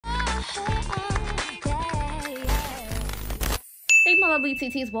my lovely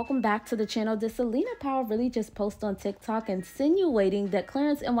TTs, welcome back to the channel. Did Celina Powell really just post on TikTok insinuating that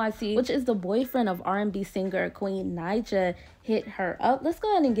Clarence NYC, which is the boyfriend of R&B singer QueenNikia, hit her up? Let's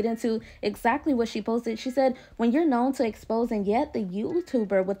go ahead and get into exactly what she posted. She said, when you're known to expose and yet the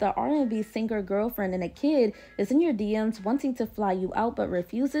YouTuber with the R&B singer girlfriend and a kid is in your DMs wanting to fly you out but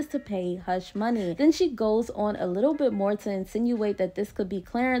refuses to pay hush money. Then she goes on a little bit more to insinuate that this could be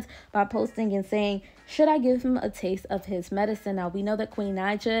Clarence by posting and saying, should I give him a taste of his medicine? Now, we know that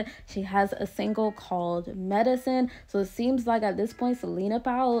QueenNikia, she has a single called Medicine. So it seems like at this point, Celina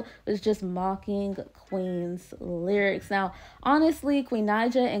Powell was just mocking Queen's lyrics. Now, honestly,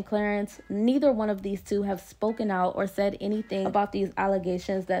 QueenNikia and Clarence, neither one of these two have spoken out or said anything about these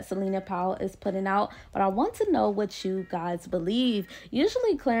allegations that Celina Powell is putting out. But I want to know what you guys believe.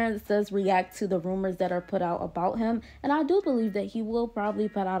 Usually, Clarence does react to the rumors that are put out about him. And I do believe that he will probably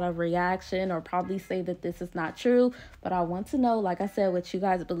put out a reaction or probably say that this is not true. But I want to know, like I said, what you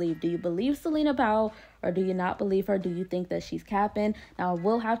guys believe. Do you believe Celina Powell or do you not believe her? Do you think that she's capping? Now, I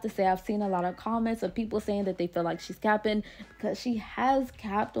will have to say I've seen a lot of comments of people saying that they feel like she's capping because she has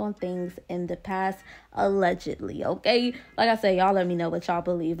capped on things in the past, allegedly, okay? Like I said, y'all let me know what y'all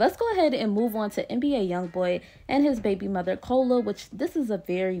believe. Let's go ahead and move on to NBA Youngboy and his baby mother, Cola, which this is a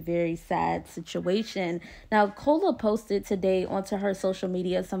very, very sad situation. Now, Cola posted today onto her social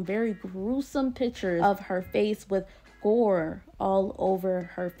media some very gruesome pictures of her face with gore all over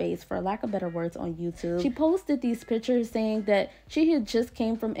her face, for lack of better words, on YouTube. She posted these pictures saying that she had just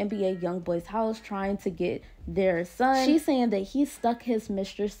came from NBA Youngboy's house trying to get their son. She's saying that he stuck his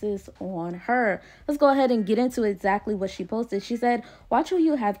mistresses on her. Let's go ahead and get into exactly what she posted. She said, watch who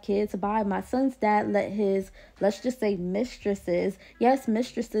you have kids by. My son's dad let his, let's just say mistresses, yes,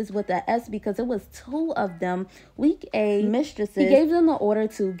 mistresses with a S because it was two of them, week A mistresses. He gave them the order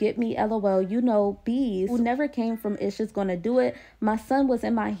to get me LOL, you know, bees who never came from Ish is gonna do it. My son was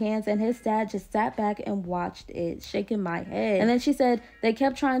in my hands and his dad just sat back and watched it, shaking my head. And then she said, they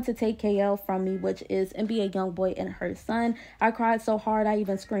kept trying to take KL from me, which is NBA Youngboy and her son. I cried so hard, I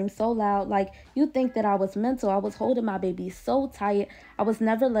even screamed so loud, like, you think that I was mental. I was holding my baby so tight. I was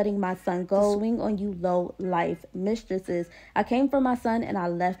never letting my son go. Swing on you low life mistresses. I came for my son and I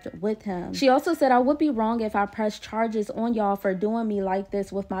left with him. She also said, I would be wrong if I pressed charges on y'all for doing me like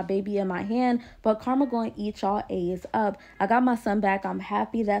this with my baby in my hand, but karma gonna eat y'all A's up. I got my son back. I'm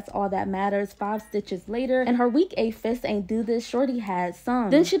happy. That's all that matters. 5 stitches later, and her week A fist ain't do this. Shorty had some.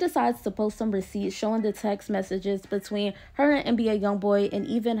 Then she decides to post some receipts showing the text messages between her and NBA Youngboy and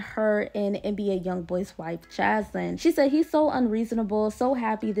even her and NBA Youngboy's wife, Jaslyn. She said, he's so unreasonable, so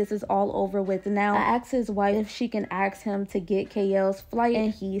happy this is all over with now. I asked his wife if she can ask him to get KL's flight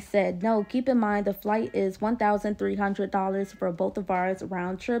and he said no. Keep in mind the flight is $1,300 for both of ours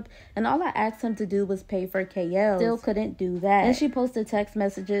round trip, and all I asked him to do was pay for KL. Still couldn't do that. And she posted text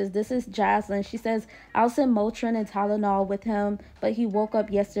messages. This is Jaslyn. She says, I'll send Motrin and Tylenol with him, but he woke up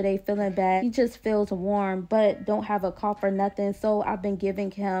yesterday feeling bad. He just feels warm but don't have a cough or nothing, so I've been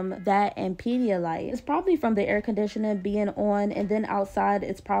giving him that and Pedialyte. It's probably from the air conditioning being on, and then outside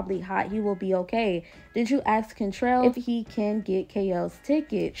it's probably hot. He will be okay. Did you ask Contrell if he can get KL's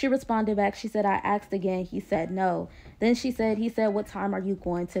ticket? She responded back. She said, I asked again. He said no. Then he said, what time are you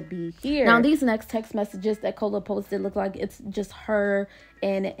going to be here? Now, these next text messages that Cola posted look like it's just her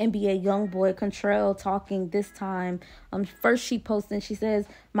and NBA Youngboy Contrell talking this time. First she posted, she says,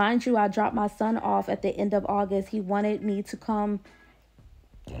 mind you, I dropped my son off at the end of August. He wanted me to come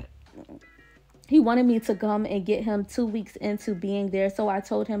and get him 2 weeks into being there. So I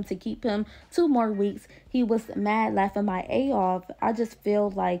told him to keep him 2 more weeks. He was mad, laughing my A off. I just feel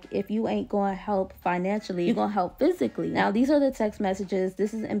like if you ain't going to help financially, you're going to help physically. Now, these are the text messages.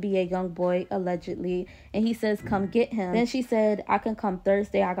 This is NBA Youngboy, allegedly. And he says, come get him. Then she said, I can come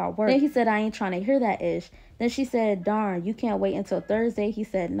Thursday. I got work. Then he said, I ain't trying to hear that ish. Then she said, darn, you can't wait until Thursday. He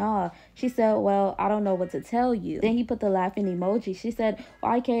said, nah. She said, well, I don't know what to tell you. Then he put the laughing emoji. She said,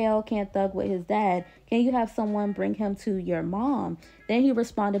 why KL can't thug with his dad? Can you have someone bring him to your mom? Then he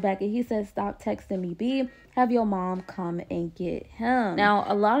responded back and he said, stop texting me, B. Have your mom come and get him. Now,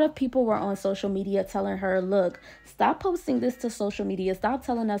 a lot of people were on social media telling her, look, stop posting this to social media. Stop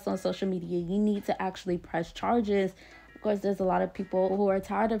telling us on social media. You need to actually press charges. Of course, there's a lot of people who are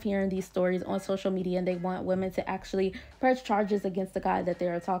tired of hearing these stories on social media and they want women to actually press charges against the guy that they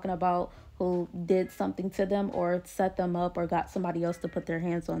are talking about, who did something to them or set them up or got somebody else to put their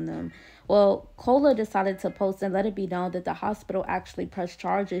hands on them. Well, Cola decided to post and let it be known that the hospital actually pressed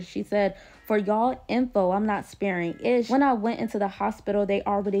charges. She said, "For y'all info, I'm not sparing ish. When I went into the hospital, they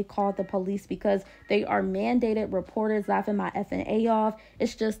already called the police because they are mandated reporters, laughing my effing A off.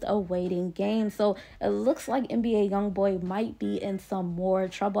 It's just a waiting game." So it looks like NBA Youngboy might be in some more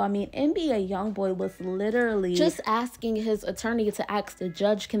trouble. I mean, NBA Youngboy was literally just asking his attorney to ask the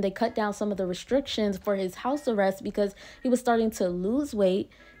judge, can they cut down some of the restrictions for his house arrest, because he was starting to lose weight.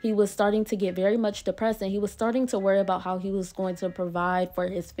 He was starting to get very much depressed, and he was starting to worry about how he was going to provide for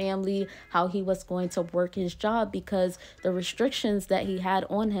his family, how he was going to work his job, because the restrictions that he had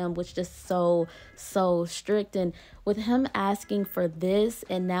on him was just so strict. And with him asking for this,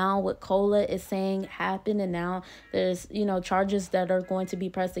 and now what Cola is saying happened, and now there's, charges that are going to be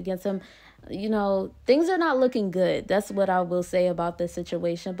pressed against him, things are not looking good. That's what I will say about this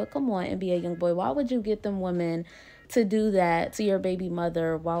situation. But come on, NBA Youngboy, why would you get them women to do that to your baby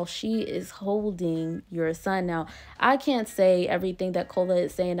mother while she is holding your son? Now, I can't say everything that Cola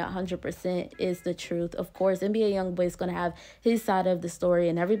is saying 100% is the truth. Of course, NBA Youngboy is going to have his side of the story,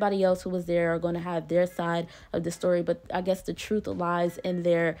 and everybody else who was there are going to have their side of the story. But I guess the truth lies in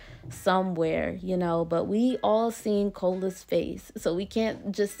there somewhere, But we all seen Cola's face, so we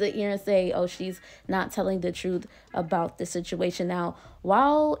can't just sit here and say, oh, she's not telling the truth about the situation. Now,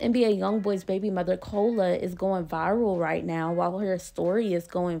 while NBA Youngboy's baby mother Cola is going viral right now, while her story is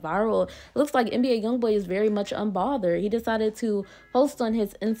going viral, it looks like NBA Youngboy is very much unbothered. He decided to post on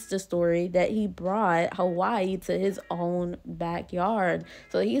his Insta story that he brought Hawaii to his own backyard.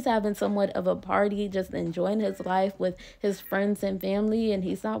 So he's having somewhat of a party, just enjoying his life with his friends and family, and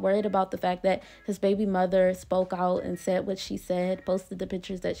he's not worried about the fact that his baby mother spoke out and said what she said, posted the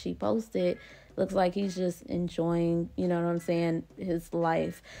pictures that she posted. Looks like he's just enjoying, his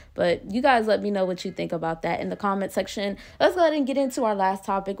life. But you guys let me know what you think about that in the comment section. Let's go ahead and get into our last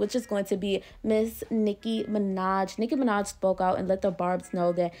topic, which is going to be Miss Nicki Minaj. Nicki Minaj spoke out and let the Barbs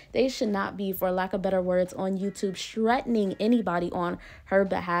know that they should not be, for lack of better words, on YouTube threatening anybody on her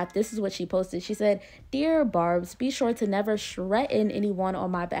behalf. This is what she posted. She said, "Dear Barbs, be sure to never threaten anyone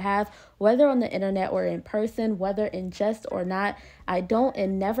on my behalf, whether on the internet or in person, whether in jest or not. I don't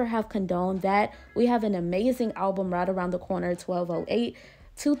and never have condoned that. We have an amazing album right around the corner, 12/08,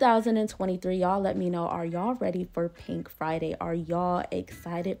 2023. Y'all let me know, are y'all ready for Pink Friday? Are y'all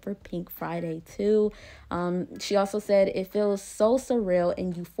excited for Pink Friday too?" She also said, "It feels so surreal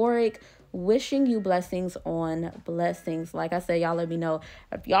and euphoric. Wishing you blessings on blessings." Like I said, y'all let me know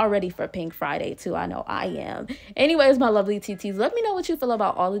if y'all ready for Pink Friday too. I know I am. Anyways, my lovely TTs, let me know what you feel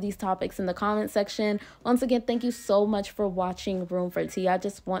about all of these topics in the comment section. Once again, thank you so much for watching Room for Tea. I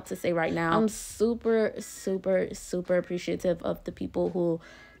just want to say right now, I'm super appreciative of the people who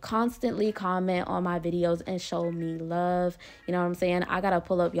constantly comment on my videos and show me love. You know what I'm saying? I gotta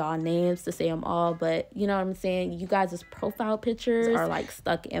pull up y'all names to say them all, but you know what I'm saying? You guys' profile pictures are like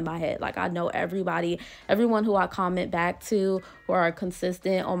stuck in my head. Like I know everybody, everyone who I comment back to, who are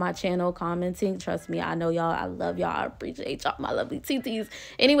consistent on my channel commenting. Trust me, I know y'all. I love y'all. I appreciate y'all, my lovely TTs.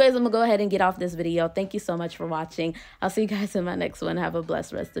 Anyways, I'm gonna go ahead and get off this video. Thank you so much for watching. I'll see you guys in my next one. Have a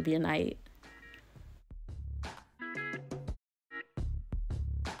blessed rest of your night.